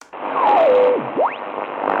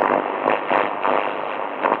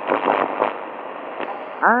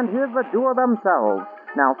And here's the duo themselves.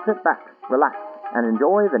 Now sit back, relax, and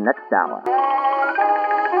enjoy the next hour.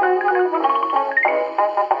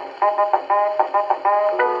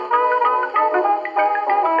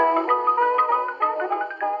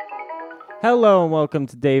 Hello and welcome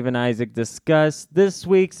to Dave and Isaac Discuss. This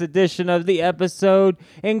week's edition of the episode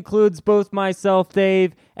includes both myself,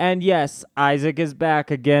 Dave, and yes, Isaac is back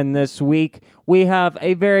again this week. We have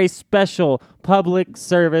a very special public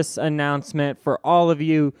service announcement for all of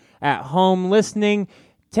you at home listening.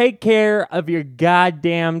 Take care of your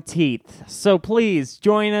goddamn teeth. So please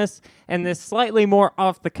join us in this slightly more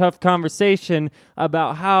off-the-cuff conversation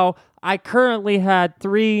about how I currently had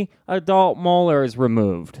 3 adult molars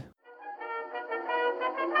removed.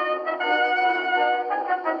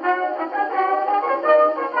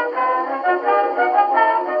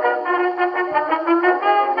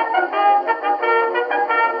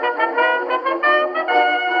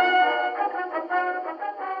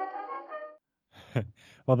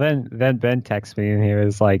 Well, then Ben texted me and he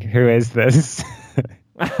was like, "Who is this?"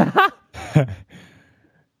 And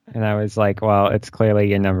I was like, "Well, it's clearly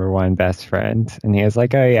your number one best friend." And he was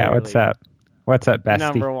like, "Oh yeah, Clearly. what's up? What's up, bestie?"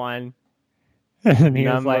 Number one. And he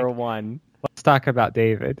was Number like, one. "Let's talk about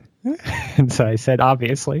David." And so I said,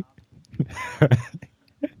 "Obviously."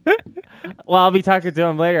 Well, I'll be talking to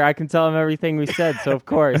him later. I can tell him everything we said, so of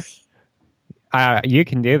course. You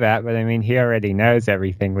can do that, but I mean, he already knows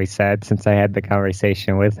everything we said since I had the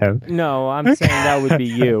conversation with him. No, I'm saying that would be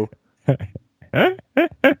you.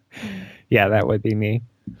 Yeah, that would be me.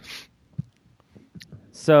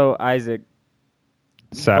 So, Isaac,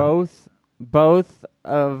 So both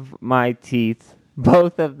of my teeth,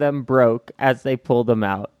 both of them broke as they pulled them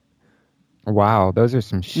out. wow, those are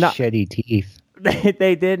some No. shitty teeth.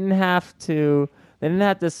 They didn't have to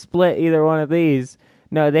split either one of these.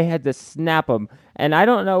 No, they had to snap them. And I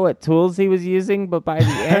don't know what tools he was using, but by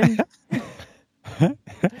the end,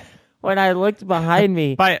 when I looked behind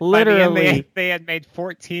me, literally... By the end, they had made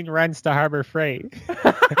 14 runs to Harbor Freight.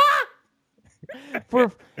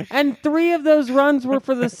 And 3 of those runs were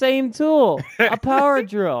for the same tool, a power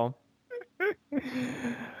drill.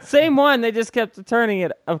 Same one, they just kept turning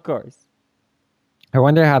it, of course. I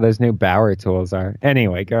wonder how those new Bauer tools are.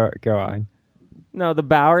 Anyway, go on. No, the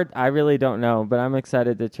Bauer, I really don't know, but I'm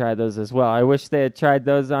excited to try those as well. I wish they had tried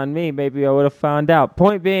those on me. Maybe I would have found out.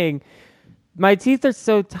 Point being, my teeth are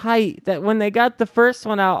so tight that when they got the first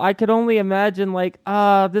one out, I could only imagine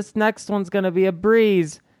this next one's going to be a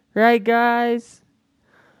breeze. Right, guys?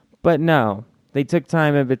 But no, they took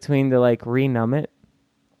time in between to renumb it.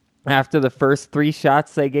 After the first 3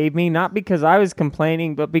 shots they gave me, not because I was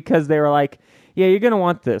complaining, but because they were like, yeah, you're going to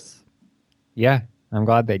want this. Yeah, I'm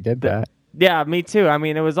glad they did that. Yeah, me too. I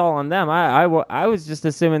mean, it was all on them. I was just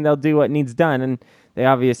assuming they'll do what needs done, and they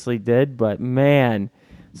obviously did, but man.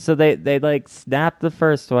 So they snap the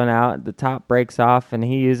first one out, the top breaks off, and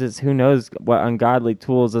he uses who knows what ungodly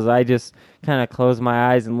tools as I just kind of close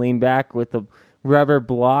my eyes and lean back with the rubber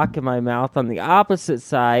block in my mouth on the opposite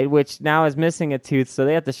side, which now is missing a tooth, so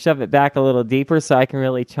they have to shove it back a little deeper so I can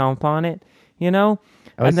really chomp on it, you know?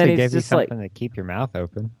 And then they gave you something to keep your mouth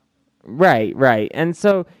open. Right. And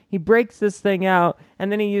so he breaks this thing out,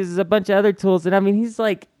 and then he uses a bunch of other tools. And I mean, he's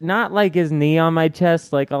not like his knee on my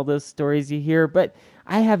chest, like all those stories you hear, but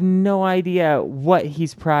I have no idea what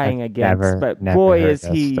he's prying against. But boy, is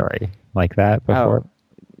he story like that before. Oh,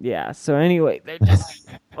 yeah. So anyway, they're just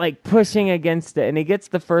pushing against it, and he gets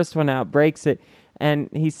the first one out, breaks it, and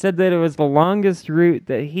he said that it was the longest root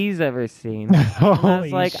that he's ever seen.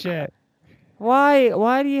 Holy shit!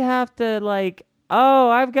 Why do you have to Oh,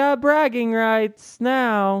 I've got bragging rights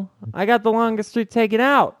now. I got the longest root taken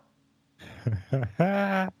out.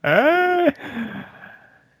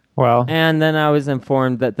 Well, and then I was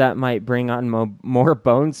informed that might bring on more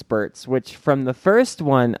bone spurts, which from the first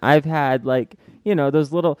one I've had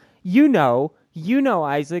those little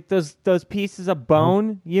Isaac, those pieces of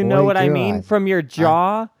bone. You know what I mean from your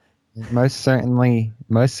jaw. Most certainly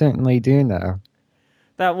do know.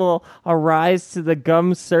 That will arise to the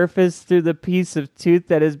gum surface through the piece of tooth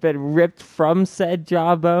that has been ripped from said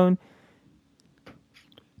jawbone.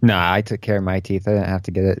 No, I took care of my teeth. I didn't have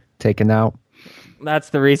to get it taken out.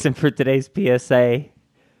 That's the reason for today's PSA.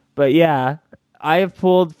 But yeah, I have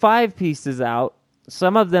pulled 5 pieces out,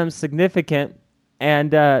 some of them significant,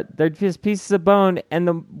 and they're just pieces of bone.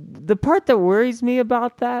 And the part that worries me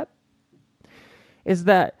about that is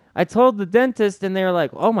that I told the dentist, and they were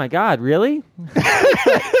like, "Oh my God, really?"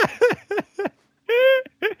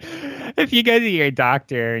 If you go to your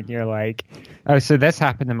doctor and you're like, "Oh, so this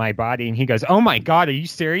happened to my body," and he goes, "Oh my God, are you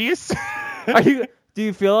serious?" Do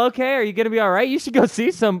you feel okay? Are you gonna be all right? You should go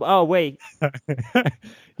see some. Oh wait,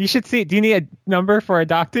 You should see. Do you need a number for a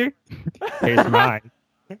doctor? Here's mine.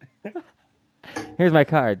 here's my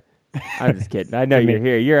card. I'm just kidding. I know Give me- you're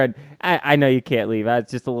here. You're on. I know you can't leave.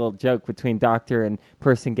 It's just a little joke between doctor and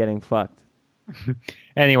person getting fucked.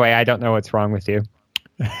 Anyway, I don't know what's wrong with you.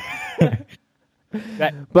 But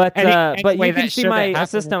Anyway, you can that see should my have happened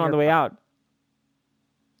assistant in on the your way out.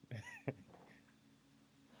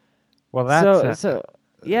 Well, that's So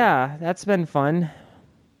yeah, that's been fun.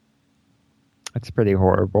 that's pretty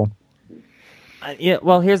horrible. Yeah.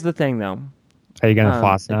 Well, here's the thing though. Are you gonna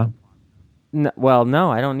floss now?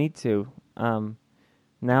 No, I don't need to.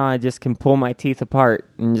 Now I just can pull my teeth apart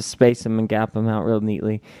and just space them and gap them out real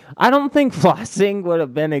neatly. I don't think flossing would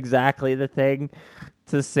have been exactly the thing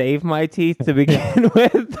to save my teeth to begin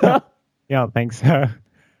with. Though. You don't think so?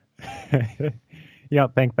 You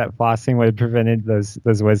don't think that flossing would have prevented those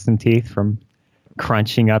wisdom teeth from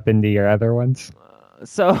crunching up into your other ones?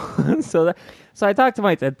 So I talked to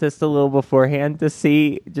my dentist a little beforehand to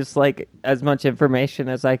see just like as much information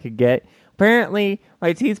as I could get. Apparently,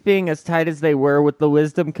 my teeth being as tight as they were with the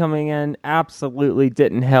wisdom coming in absolutely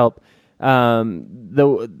didn't help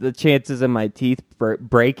the chances of my teeth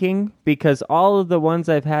breaking, because all of the ones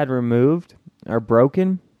I've had removed are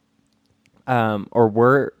broken or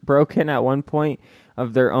were broken at one point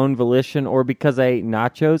of their own volition, or because I ate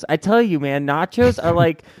nachos. I tell you, man, nachos are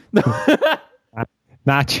like...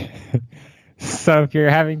 So if you're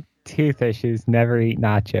having tooth issues, never eat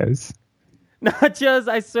nachos. Nachos,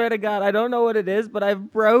 I swear to God, I don't know what it is, but I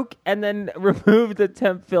broke and then removed the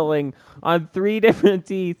temp filling on 3 different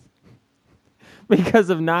teeth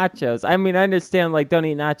because of nachos. I mean, I understand, like, don't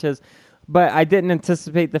eat nachos, but I didn't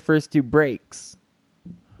anticipate the first 2 breaks.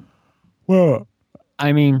 Well,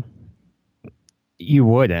 I mean, you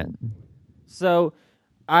wouldn't. So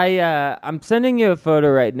I'm sending you a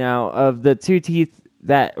photo right now of the 2 teeth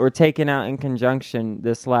that were taken out in conjunction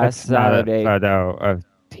this last Saturday. Not a photo of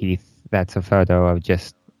teeth. That's a photo of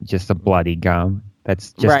just a bloody gum.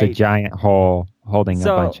 That's just a giant hole holding a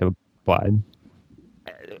bunch of blood.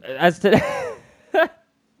 As to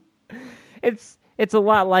it's a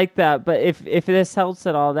lot like that, but if this helps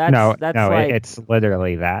at all, that's like... it's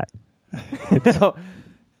literally that. So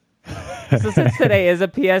since today is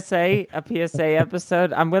a PSA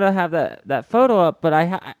episode, I'm gonna have that photo up, but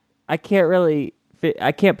I can't really.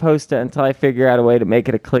 I can't post it until I figure out a way to make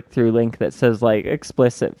it a click-through link that says like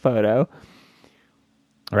explicit photo.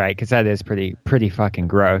 Right, because that is pretty fucking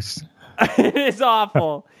gross. It is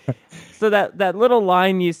awful. So that little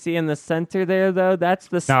line you see in the center there, though, that's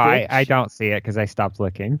the stitch. No, I don't see it because I stopped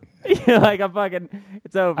looking. You're like,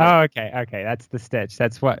 it's over. Oh, okay, that's the stitch.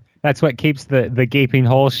 That's what keeps the gaping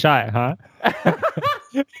hole shut, huh?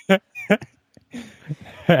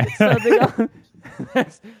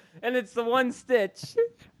 And it's the one stitch.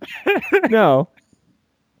 No.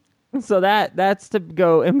 So that's to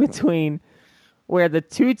go in between where the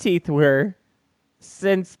 2 teeth were.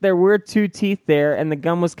 Since there were 2 teeth there and the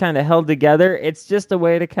gum was kind of held together, it's just a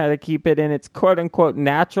way to kind of keep it in its quote-unquote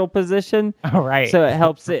natural position. Oh, right. So it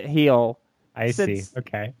helps it heal. I see.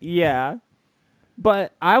 Okay. Yeah.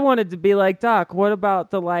 But I wanted to be like, Doc, what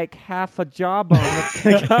about the like half a jawbone that's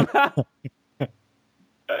going to come out?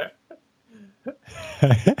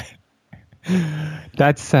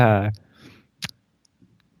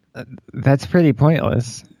 That's pretty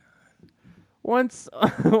pointless. Once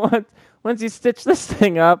you stitch this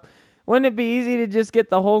thing up, wouldn't it be easy to just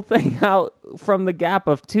get the whole thing out from the gap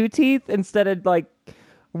of 2 teeth instead of like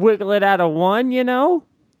wiggle it out of 1, you know?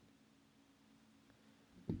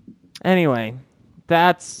 Anyway,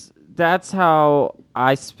 that's how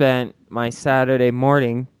I spent my Saturday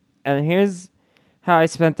morning, and here's how I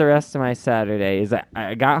spent the rest of my Saturday. Is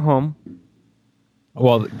I got home.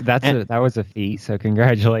 Well, that was a feat, so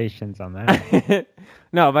congratulations on that.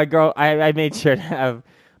 No, I made sure to have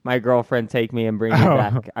my girlfriend take me and bring me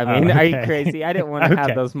back. I mean, Are you crazy? I didn't want to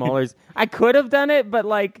have those molars. I could have done it, but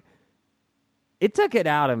like, it took it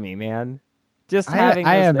out of me, man. Just having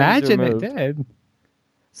those I things imagine removed. it did.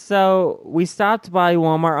 So we stopped by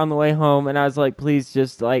Walmart on the way home, and I was like, please,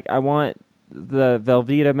 just like, I want the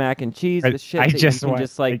Velveeta mac and cheese, the shit that you can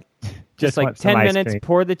just like 10 minutes,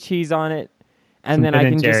 pour the cheese on it, and then I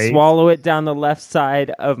can just swallow it down the left side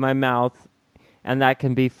of my mouth, and that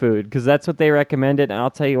can be food, because that's what they recommended. And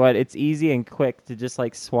I'll tell you what, it's easy and quick to just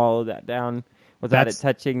like swallow that down without it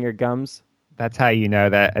touching your gums. That's how you know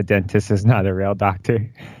that a dentist is not a real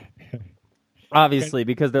doctor. Obviously,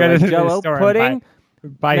 because they're like Jell-O pudding,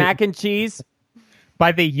 mac and cheese.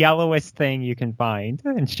 Buy the yellowest thing you can find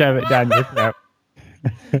and shove it down your throat.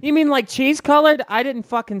 You mean like cheese colored? I didn't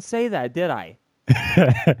fucking say that, did I?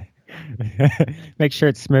 Make sure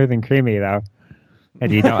it's smooth and creamy though,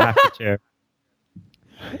 and you don't have to chew.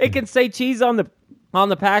 It can say cheese on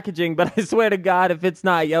the packaging, but I swear to God, if it's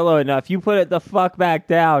not yellow enough, you put it the fuck back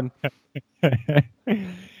down.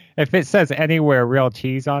 If it says anywhere real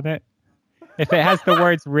cheese on it, if it has the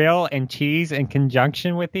words real and cheese in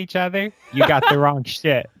conjunction with each other, you got the wrong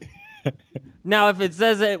shit. Now, if it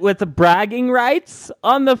says it with the bragging rights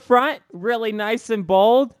on the front, really nice and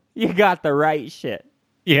bold, you got the right shit.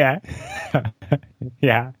 Yeah.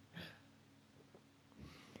 Yeah.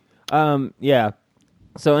 Yeah.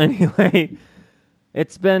 So anyway,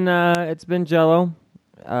 it's been Jell-O.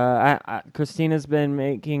 Christina's been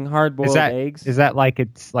making hard-boiled eggs. Is that like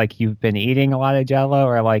it's like you've been eating a lot of Jell-O,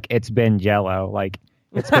 or like it's been Jell-O? Like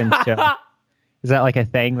it's been Jell-O? Is that like a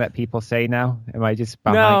thing that people say now? Am I just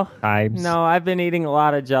behind times? No, I've been eating a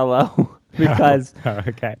lot of Jell-O because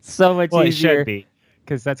okay. It's so much easier. It should be,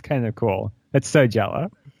 because that's kind of cool. It's so Jell-O.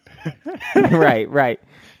 Right.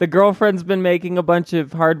 The girlfriend's been making a bunch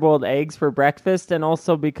of hard-boiled eggs for breakfast, and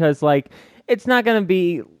also because, like, it's not going to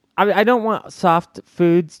be... I don't want soft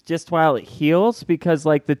foods just while it heals, because,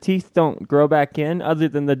 like, the teeth don't grow back in, other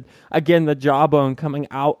than, the jawbone coming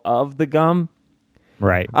out of the gum.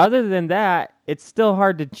 Right. Other than that, it's still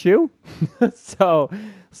hard to chew. So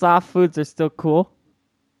soft foods are still cool.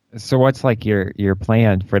 So what's, like, your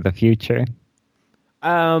plan for the future?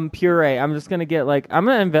 Puree. I'm just going to I'm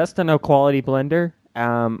going to invest in a quality blender.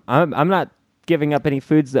 I'm not giving up any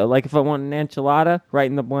foods though. Like if I want an enchilada, right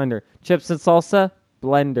in the blender. Chips and salsa,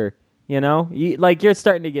 blender. You know, you're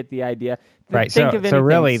starting to get the idea. Right. Think of anything. So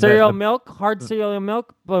really, cereal milk, hard cereal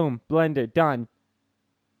milk, boom, blender, done.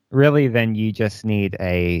 Really, then you just need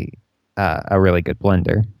a really good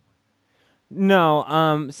blender.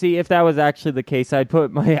 No. See, if that was actually the case, I'd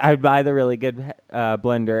buy the really good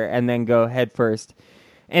blender and then go head first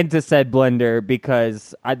into said blender,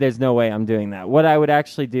 because there's no way I'm doing that. What I would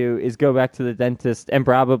actually do is go back to the dentist and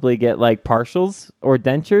probably get like partials or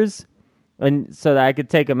dentures, and so that I could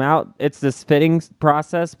take them out. It's this fitting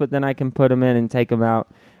process, but then I can put them in and take them out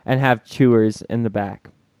and have chewers in the back.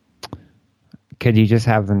 Could you just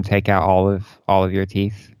have them take out all of your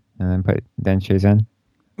teeth and then put dentures in?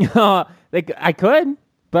 I could,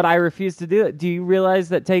 but I refuse to do it. Do you realize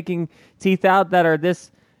that taking teeth out that are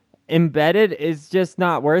this embedded is just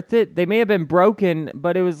not worth it? They may have been broken,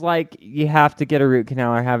 but it was like, you have to get a root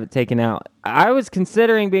canal or have it taken out. I was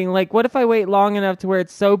considering being like, what if I wait long enough to where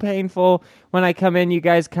it's so painful when I come in, you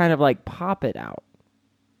guys kind of like pop it out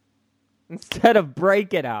instead of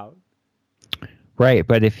break it out. Right,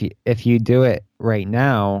 but if you do it right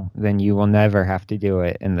now, then you will never have to do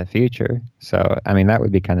it in the future. So, I mean, that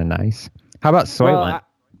would be kind of nice. How about Soylent? Well,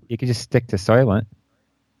 you could just stick to Soylent.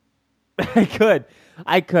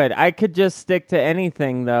 I could just stick to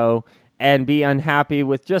anything, though, and be unhappy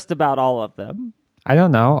with just about all of them. I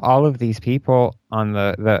don't know. All of these people on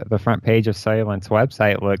the front page of Soylent's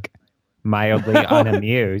website look mildly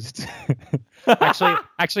unamused.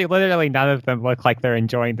 Actually, literally none of them look like they're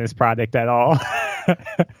enjoying this product at all.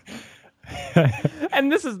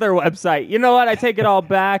 And this is their website. You know what? I take it all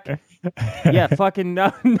back. Yeah, fucking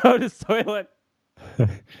no to Soylent.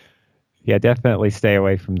 Yeah, definitely stay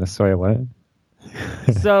away from the Soylent.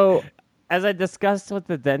 So, as I discussed with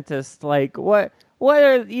the dentist, like, what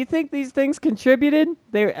are you think these things contributed?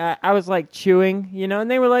 I was like chewing,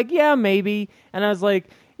 and they were like, yeah, maybe, and I was like,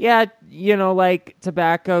 yeah, like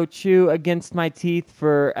tobacco, chew against my teeth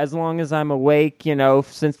for as long as I'm awake,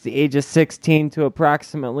 since the age of 16 to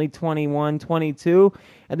approximately 21, 22.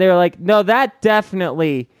 And they were like, no, that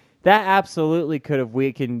absolutely could have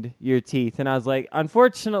weakened your teeth. And I was like,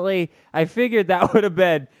 unfortunately, I figured that would have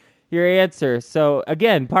been your answer. So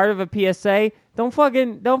again, part of a PSA, don't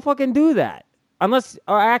fucking do that.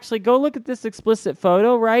 Or actually go look at this explicit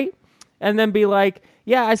photo, right? And then be like,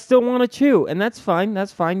 yeah, I still want to chew. And that's fine.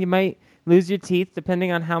 You might lose your teeth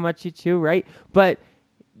depending on how much you chew, right? But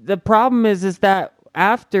the problem is that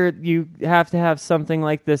after you have to have something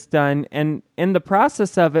like this done, and in the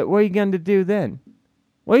process of it, what are you going to do then?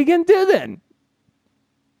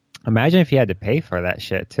 Imagine if you had to pay for that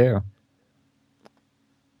shit, too.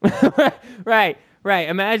 Right.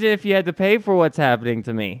 Imagine if you had to pay for what's happening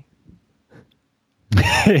to me.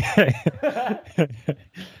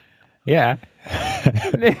 Yeah.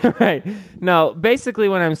 Right. No, basically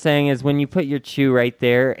what I'm saying is when you put your chew right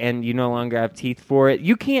there and you no longer have teeth for it,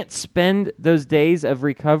 you can't spend those days of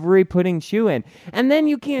recovery putting chew in. And then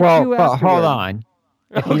you can't chew afterward. Hold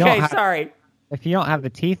on. Sorry. If you don't have the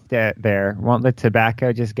teeth there, won't the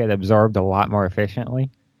tobacco just get absorbed a lot more efficiently?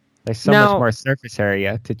 There's so much more surface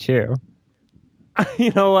area to chew.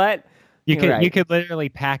 You know what? You could Right. you could literally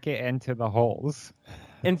pack it into the holes.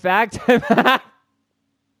 In fact,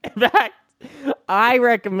 I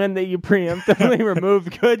recommend that you preemptively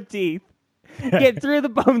remove good teeth, get through the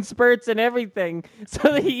bone spurts and everything,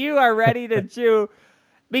 so that you are ready to chew.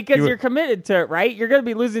 Because you're committed to it, right? You're going to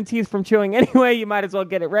be losing teeth from chewing anyway. You might as well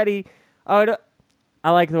get it ready. Oh,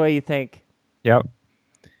 I like the way you think. Yep.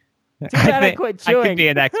 Too bad I quit chewing. I could be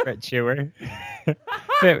an expert chewer.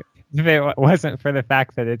 if it wasn't for the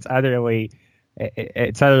fact that it's utterly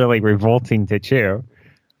revolting to chew,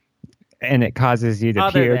 and it causes you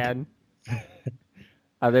to puke.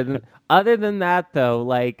 Other than that, though,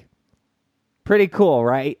 like, pretty cool,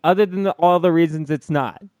 right? Other than all the reasons it's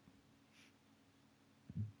not.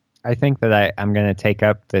 I think that I'm going to take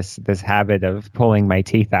up this habit of pulling my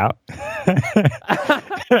teeth out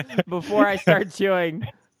before I start chewing.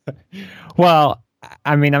 Well,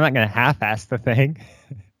 I mean, I'm not going to half-ass the thing.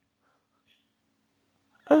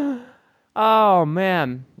 Oh,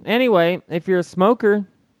 man. Anyway, if you're a smoker,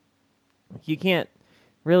 you can't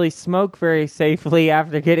really smoke very safely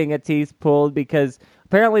after getting a teeth pulled because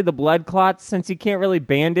apparently the blood clots, since you can't really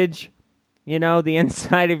bandage, the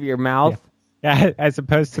inside of your mouth. Yeah, as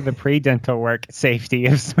opposed to the pre-dental work safety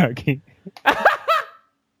of smoking.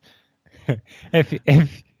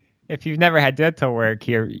 If you've never had dental work,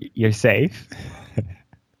 you're safe.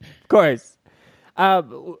 Of course.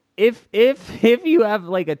 If you have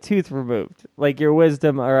like a tooth removed, like your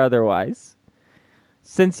wisdom or otherwise,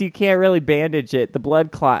 since you can't really bandage it, the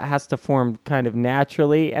blood clot has to form kind of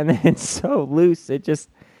naturally, and then it's so loose it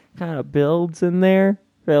just kind of builds in there,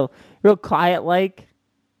 real quiet-like.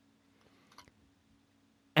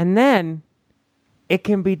 And then it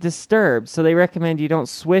can be disturbed. So they recommend you don't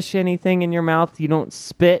swish anything in your mouth. You don't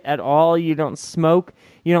spit at all. You don't smoke.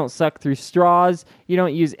 You don't suck through straws. You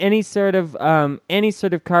don't use any sort of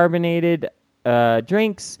carbonated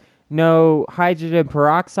drinks. No hydrogen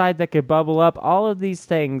peroxide that could bubble up. All of these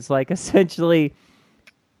things, like, essentially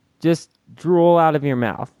just drool out of your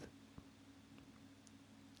mouth.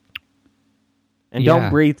 And don't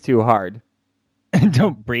breathe too hard.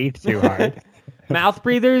 Don't breathe too hard. Mouth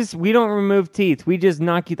breathers, we don't remove teeth. We just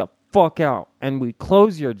knock you the fuck out, and we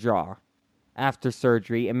close your jaw after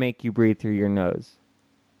surgery and make you breathe through your nose.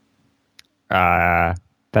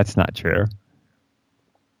 That's not true.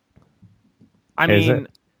 I mean,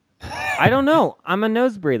 I don't know. I'm a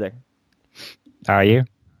nose breather. Are you?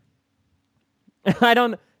 I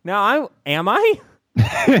don't. Now, am I?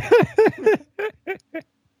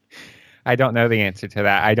 I don't know the answer to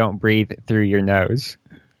that. I don't breathe through your nose.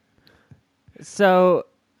 So,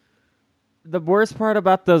 the worst part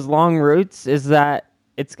about those long roots is that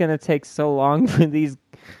it's going to take so long for these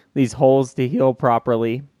holes to heal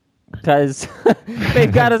properly because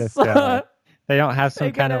they've got to. They don't have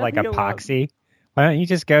some kind of like epoxy. Why don't you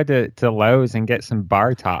just go to Lowe's and get some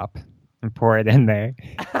bar top and pour it in there?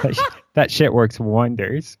 That shit works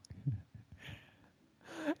wonders.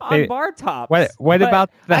 On bar tops. What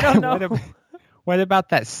about that? I don't know. What about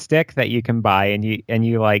that stick that you can buy and you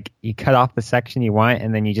cut off the section you want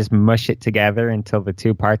and then you just mush it together until the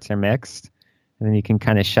two parts are mixed and then you can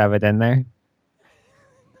kind of shove it in there?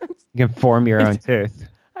 You can form your own tooth.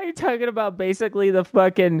 Are you talking about basically the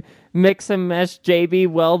fucking mix and mesh JB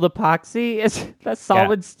Weld epoxy? Is that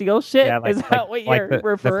solid steel shit? Yeah, is that what you're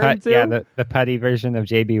referring to? Yeah, the putty version of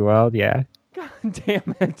JB Weld, yeah. God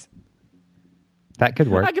damn it. That could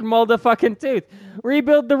work. I could mold a fucking tooth.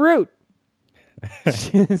 Rebuild the root.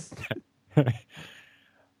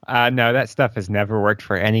 No, that stuff has never worked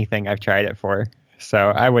for anything I've tried it for. So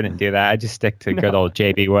I wouldn't do that. I just stick to good old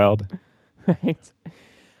JB Weld. Right.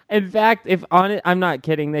 In fact, I'm not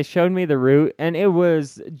kidding. They showed me the root, and it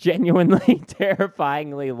was genuinely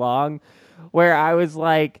terrifyingly long. Where I was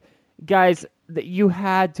like, guys, you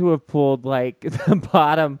had to have pulled like the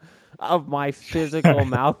bottom of my physical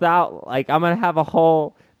mouth out. Like, I'm gonna have a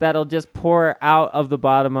hole that'll just pour out of the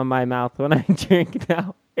bottom of my mouth when I drink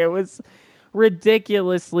now. It was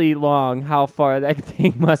ridiculously long how far that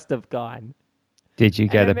thing must have gone. Did you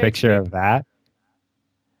get a picture of that?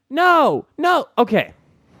 No. Okay.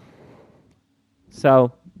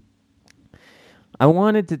 So, I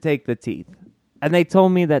wanted to take the teeth. And they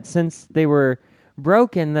told me that since they were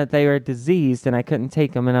broken, that they were diseased, and I couldn't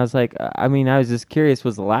take them. And I was like, I was just curious,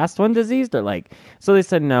 was the last one diseased? Or like, so they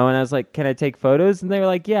said no. And I was like, can I take photos? And they were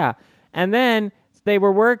like, yeah. And then they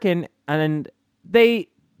were working, and they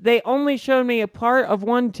only showed me a part of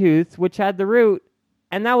one tooth, which had the root,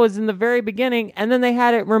 and that was in the very beginning. And then they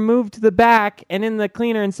had it removed to the back and in the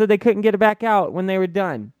cleaner, and so they couldn't get it back out when they were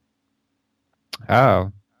done.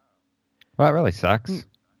 Oh. Well, that really sucks.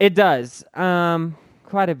 It does.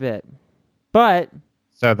 Quite a bit. But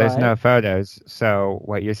So there's But no photos. So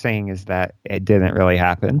what you're saying is that it didn't really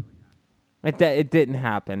happen. it didn't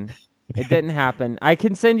happen. It didn't happen. I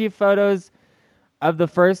can send you photos of the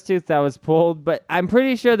first tooth that was pulled, but I'm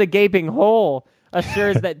pretty sure the gaping hole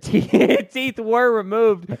assures that teeth were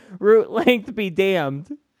removed. Root length be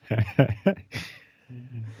damned.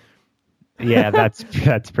 Yeah,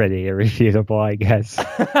 that's pretty irrefutable, I guess.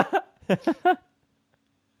 I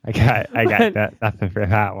got nothing for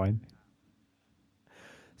that one.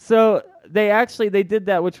 So they did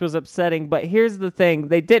that, which was upsetting. But here's the thing: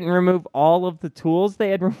 they didn't remove all of the tools. They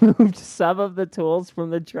had removed some of the tools from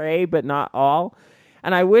the tray, but not all.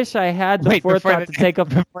 And I wish I had the forethought to take up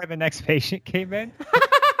before the next patient came in.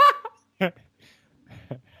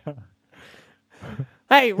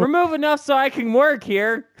 Hey, remove enough so I can work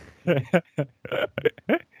here. You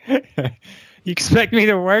expect me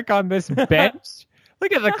to work on this bench?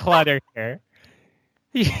 Look at the clutter here.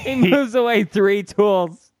 He moves away 3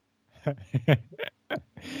 tools.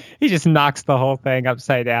 He just knocks the whole thing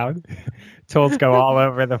upside down. Tools go all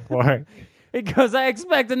over the floor. He goes, I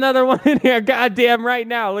expect another one in here. Goddamn right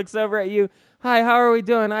now. Looks over at you. Hi, how are we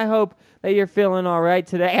doing? I hope that you're feeling all right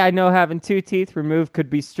today. I know having 2 teeth removed could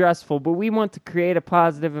be stressful, but we want to create a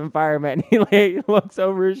positive environment. He looks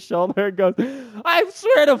over his shoulder and goes, I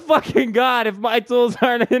swear to fucking God, if my tools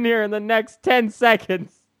aren't in here in the next 10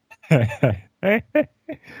 seconds.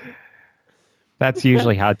 That's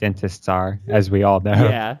usually how dentists are, as we all know.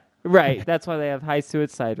 Yeah, right. That's why they have high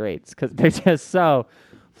suicide rates, because they're just so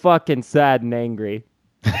fucking sad and angry.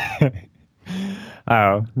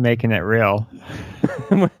 Oh, making it real.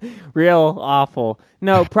 Real awful.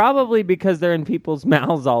 No, probably because they're in people's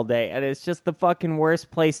mouths all day, and it's just the fucking worst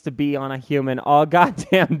place to be on a human all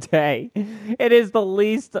goddamn day. It is the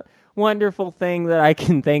least wonderful thing that I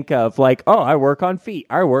can think of. Like, oh, I work on feet.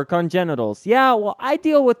 I work on genitals. Yeah, well, I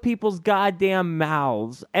deal with people's goddamn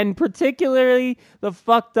mouths, and particularly the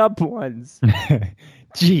fucked up ones.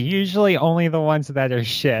 Gee, usually only the ones that are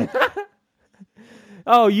shit.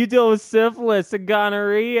 Oh, you deal with syphilis and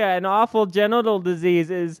gonorrhea and awful genital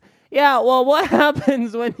diseases. Yeah, well, what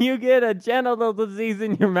happens when you get a genital disease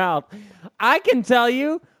in your mouth? I can tell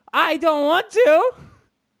you, I don't want to.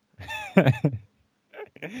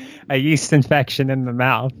 A yeast infection in the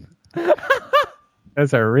mouth.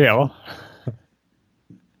 Those are real.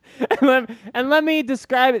 And let me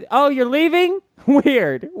describe it. Oh, you're leaving?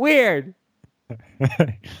 Weird. Well,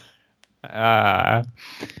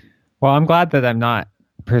 I'm glad that I'm not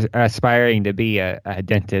aspiring to be a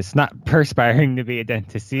dentist. Not perspiring to be a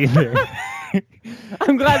dentist either.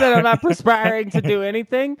 I'm glad that I'm not perspiring to do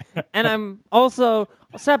anything. And I'm also,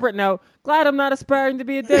 separate note, glad I'm not aspiring to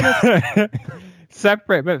be a dentist.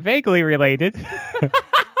 Separate but vaguely related.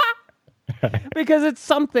 Because it's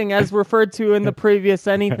something as referred to in the previous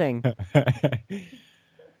anything.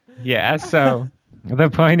 Yeah, so the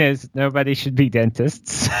point is nobody should be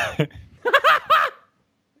dentists.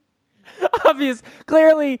 Obvious.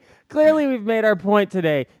 Clearly we've made our point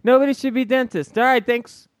today. Nobody should be dentists. All right,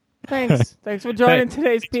 thanks for joining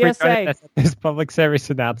today's PSA. This public service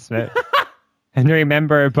announcement. And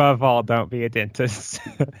remember, above all, don't be a dentist.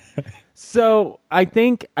 So I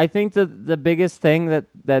think the biggest thing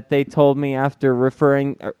that they told me after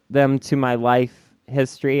referring them to my life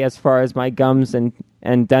history as far as my gums and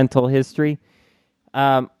dental history,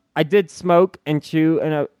 I did smoke and chew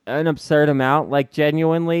an absurd amount. Like,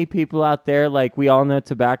 genuinely, people out there, like, we all know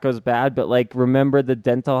tobacco's bad, but, like, remember the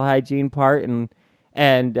dental hygiene part, and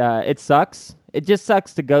it sucks. It just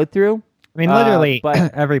sucks to go through. I mean, literally,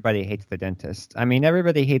 but everybody hates the dentist. I mean,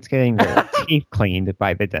 everybody hates getting their teeth cleaned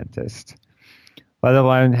by the dentist, let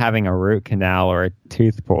alone having a root canal or a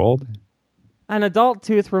tooth pulled. An adult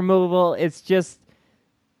tooth removal, it's just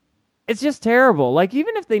terrible. Like,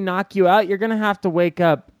 even if they knock you out, you're going to have to wake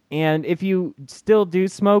up. And if you still do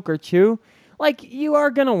smoke or chew, like, you are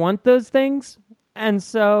going to want those things. And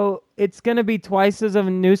so it's going to be twice as of a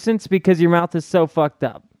nuisance because your mouth is so fucked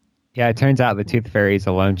up. Yeah, it turns out the tooth fairy is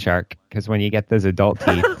a loan shark because when you get those adult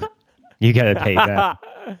teeth, you got to pay them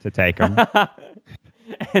to take them.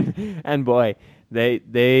 And boy,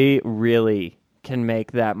 they really can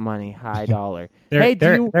make that money high dollar.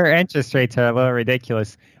 Their interest rates are a little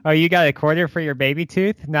ridiculous. Oh, you got a quarter for your baby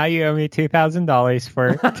tooth? Now you owe me $2,000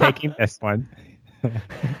 for taking this one.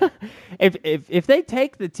 If they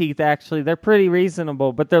take the teeth, actually, they're pretty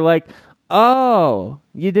reasonable. But they're like, oh,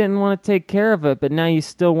 you didn't want to take care of it, but now you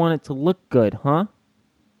still want it to look good, huh?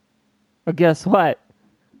 Well, guess what?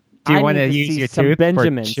 Do you want to use your tooth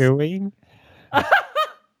for chewing?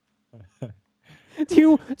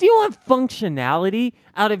 Do you want functionality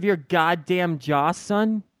out of your goddamn jaw,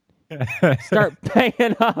 son? Start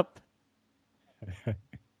paying up.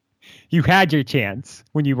 You had your chance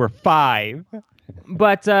when you were 5.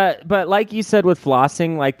 But like you said with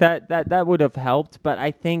flossing, like that would have helped. But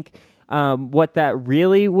I think what that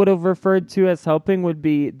really would have referred to as helping would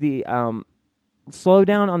be the slow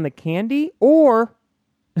down on the candy, or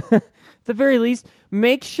at the very least,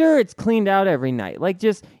 make sure it's cleaned out every night. Like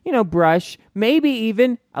just, brush, maybe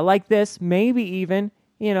even, I like this, maybe even,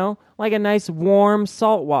 like a nice warm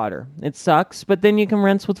salt water. It sucks, but then you can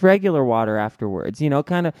rinse with regular water afterwards,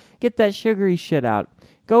 kind of get that sugary shit out.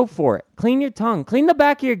 Go for it. Clean your tongue. Clean the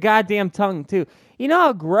back of your goddamn tongue, too. You know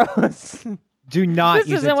how gross. Do not this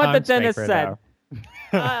use isn't a what the tongue dentist scraper, said.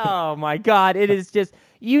 Oh, my God. It is just,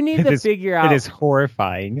 you need to figure out. It is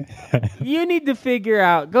horrifying. You need to figure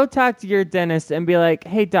out, go talk to your dentist and be like,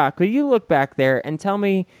 hey, doc, will you look back there and tell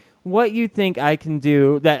me what you think I can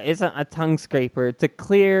do that isn't a tongue scraper to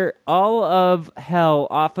clear all of hell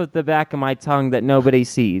off of the back of my tongue that nobody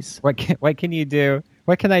sees. What can you do?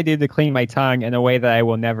 What can I do to clean my tongue in a way that I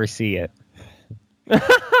will never see it?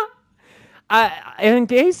 In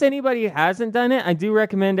case anybody hasn't done it, I do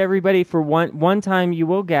recommend everybody for one time you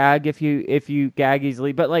will gag if you gag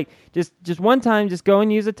easily, but like just one time, just go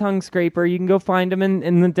and use a tongue scraper. You can go find them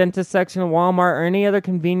in the dentist section of Walmart or any other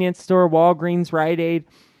convenience store, Walgreens, Rite Aid.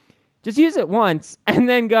 Just use it once and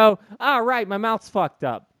then go, all right, my mouth's fucked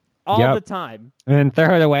up all the time. And then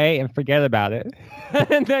throw it away and forget about it.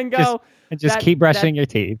 And then go. Just keep brushing your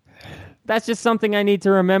teeth. That's just something I need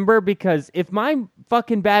to remember, because if my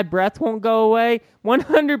fucking bad breath won't go away,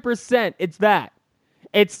 100% it's that.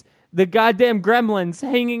 It's the goddamn gremlins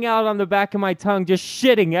hanging out on the back of my tongue, just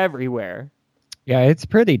shitting everywhere. Yeah, it's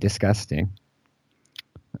pretty disgusting.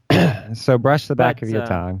 So brush the back of your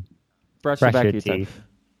tongue. Brush the back of your teeth. Tongue.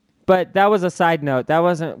 But that was a side note. That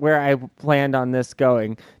wasn't where I planned on this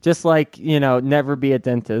going. Just like, never be a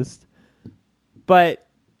dentist. But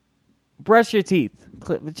brush your teeth.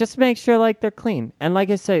 Just make sure like they're clean. And like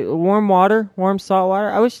I say, warm water, warm salt water.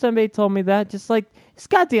 I wish somebody told me that. Just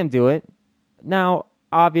goddamn do it. Now,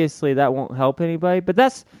 obviously that won't help anybody, but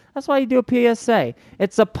that's why you do a PSA.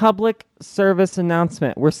 It's a public service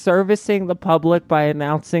announcement. We're servicing the public by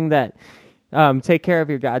announcing that take care of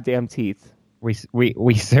your goddamn teeth.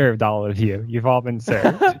 We served all of you. You've all been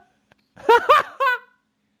served.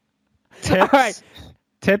 Tips, all right.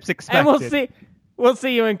 Tips expected. And we'll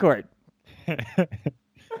see you in court.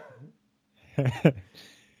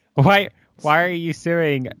 Why are you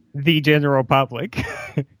suing the general public?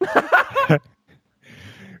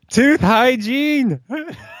 Tooth hygiene.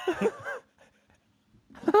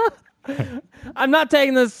 I'm not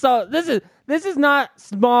taking this. So this is not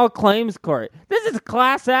small claims court. This is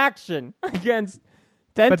class action against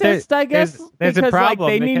dentists, I guess, there's because a problem,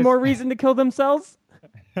 they need more reason to kill themselves.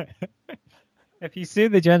 If you sue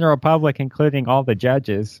the general public, including all the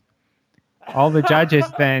judges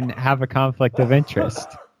then have a conflict of interest.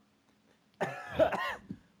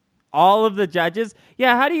 All of the judges?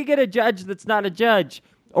 Yeah, how do you get a judge that's not a judge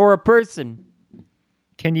or a person?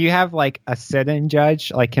 Can you have like a sit-in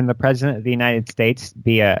judge? Like, can the president of the United States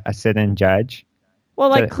be a sit-in judge?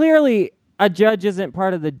 Well, clearly a judge isn't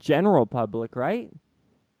part of the general public, right?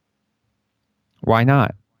 Why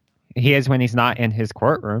not? He is when he's not in his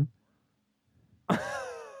courtroom.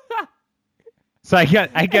 So I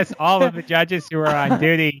guess all of the judges who are on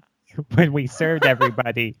duty when we served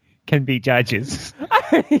everybody can be judges.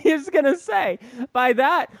 I was going to say, by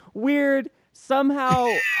that weird, somehow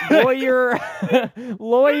lawyer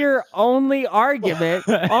only argument,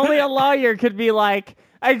 only a lawyer could be like,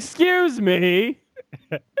 excuse me,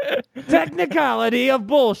 technicality of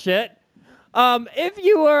bullshit. If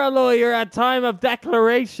you were a lawyer at time of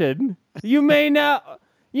declaration, you may now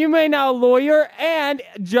lawyer and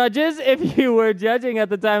judges, if you were judging at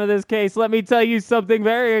the time of this case, let me tell you something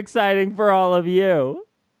very exciting for all of you.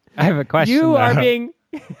 I have a question. You are being...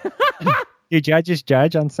 Do judges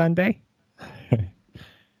judge on Sunday?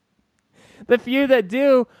 The few that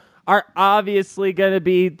do are obviously going to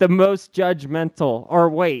be the most judgmental. Or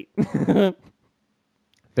wait.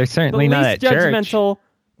 They're certainly not at church. The least judgmental,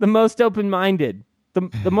 the most open-minded,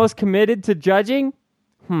 the most committed to judging.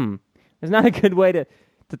 There's not a good way to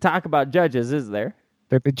talk about judges, is there?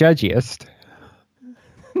 They're the judgiest.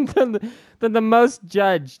 the most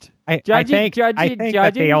judged. I think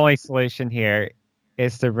that the only solution here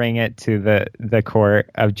is to bring it to the court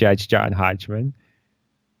of Judge John Hodgman.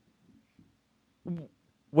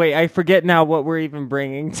 Wait, I forget now what we're even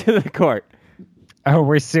bringing to the court. Oh,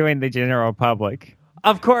 we're suing the general public.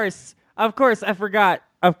 Of course, I forgot.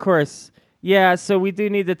 Of course. Yeah, so we do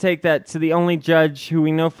need to take that to the only judge who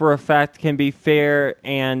we know for a fact can be fair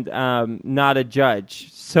and not a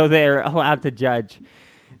judge. So they're allowed to judge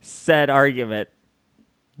said argument.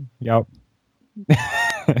 Yep.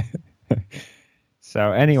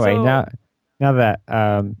 So anyway, So- now that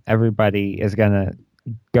everybody is gonna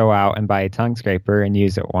go out and buy a tongue scraper and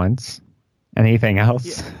use it once, anything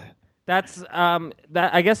else? That's that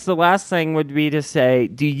I guess the last thing would be to say,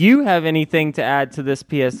 do you have anything to add to this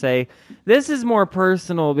PSA? This is more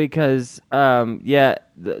personal because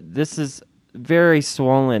this is very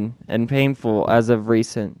swollen and painful as of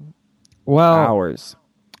recent Well, hours.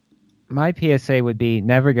 my PSA would be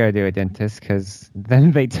never go to a dentist because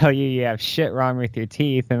then they tell you have shit wrong with your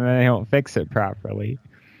teeth and then they don't fix it properly.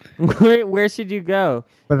 Where should you go?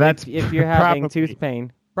 But that's if you're having probably- tooth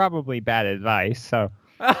pain. Probably bad advice. So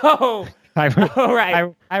Oh, all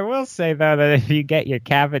right. I will say though that if you get your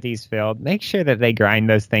cavities filled, make sure that they grind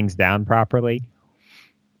those things down properly.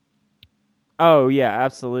 Oh yeah,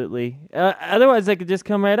 absolutely. Otherwise, they could just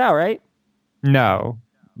come right out, right? No,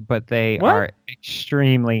 but they What? are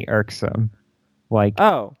extremely irksome. Like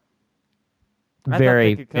Oh, I thought they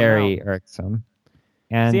very, could come very irksome.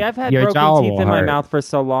 And see, I've had your jaw broken teeth will in my hurt. mouth for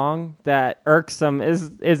so long that irksome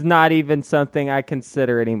is not even something I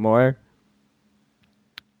consider anymore.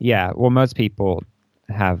 Yeah, well, most people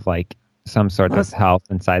have like some sort of health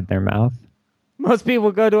inside their mouth. Most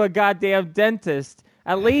people go to a goddamn dentist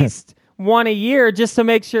at least one a year just to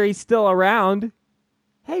make sure he's still around.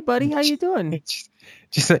 Hey, buddy, how you doing?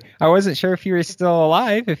 Just I wasn't sure if you were still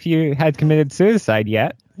alive, if you had committed suicide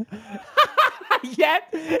yet. Yet?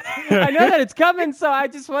 I know that it's coming, so I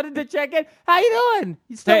just wanted to check in. How you doing?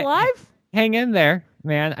 You still Hey. alive? Hang in there,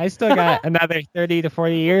 man. I still got another 30 to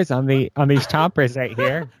 40 years on these chompers right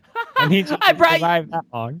here. I need you I to brought you- survive that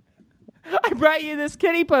long. I brought you this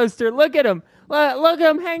kitty poster. Look at him. Look at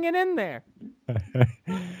him hanging in there.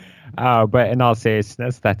 Oh, but in all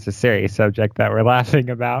seriousness, that's a serious subject that we're laughing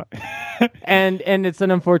about. And it's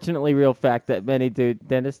an unfortunately real fact that many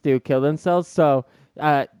dentists do kill themselves. So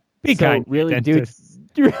Be kind to your really dentist.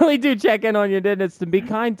 do check in on your dentist and be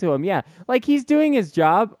kind to him. Yeah, like he's doing his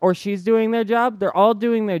job or she's doing their job. They're all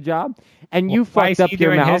doing their job, and you Why is fucked up he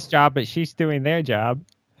your doing mouth. his job, but she's doing their job?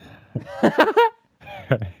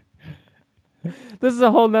 This is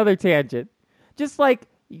a whole nother tangent. Just like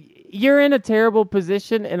you're in a terrible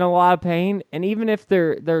position and a lot of pain, and even if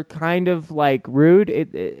they're kind of like rude,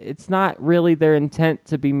 it's not really their intent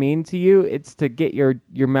to be mean to you. It's to get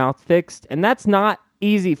your mouth fixed, and that's not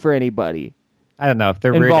easy for anybody. I don't know. If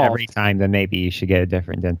they're rude Involved. every time, then maybe you should get a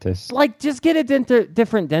different dentist. Like, just get a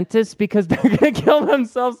different dentist because they're gonna kill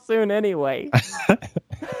themselves soon anyway.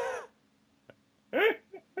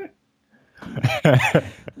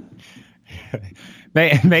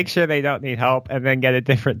 Make sure they don't need help, and then get a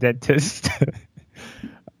different dentist,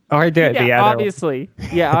 or do it the other way.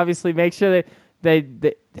 Obviously, make sure that they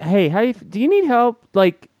hey, do you need help?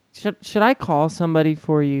 Like, should I call somebody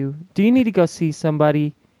for you? Do you need to go see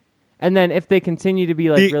somebody? And then if they continue to be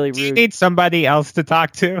like really Do you rude, need somebody else to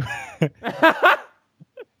talk to?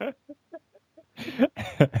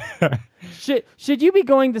 should you be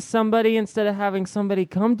going to somebody instead of having somebody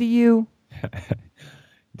come to you?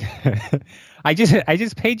 I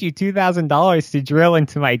just paid you $2,000 to drill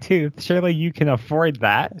into my tooth. Surely you can afford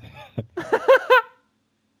that.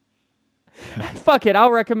 Fuck it, I'll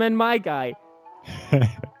recommend my guy.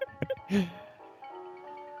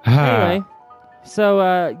 Anyway,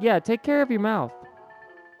 so yeah, take care of your mouth.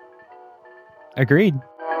 Agreed.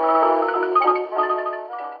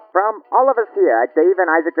 From all of us here at Dave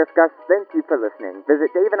and Isaac Discuss, thank you for listening.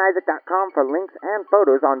 Visit daveandisaac.com for links and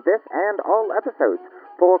photos on this and all episodes.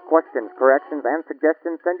 For questions, corrections, and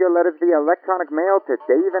suggestions, send your letters via electronic mail to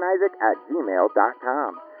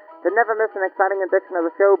daveandisaac@gmail.com. To never miss an exciting edition of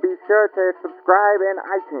the show, be sure to subscribe in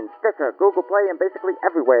iTunes, Stitcher, Google Play, and basically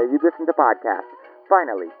everywhere you listen to podcasts.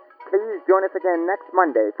 Finally, please join us again next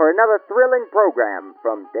Monday for another thrilling program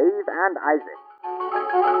from Dave and Isaac.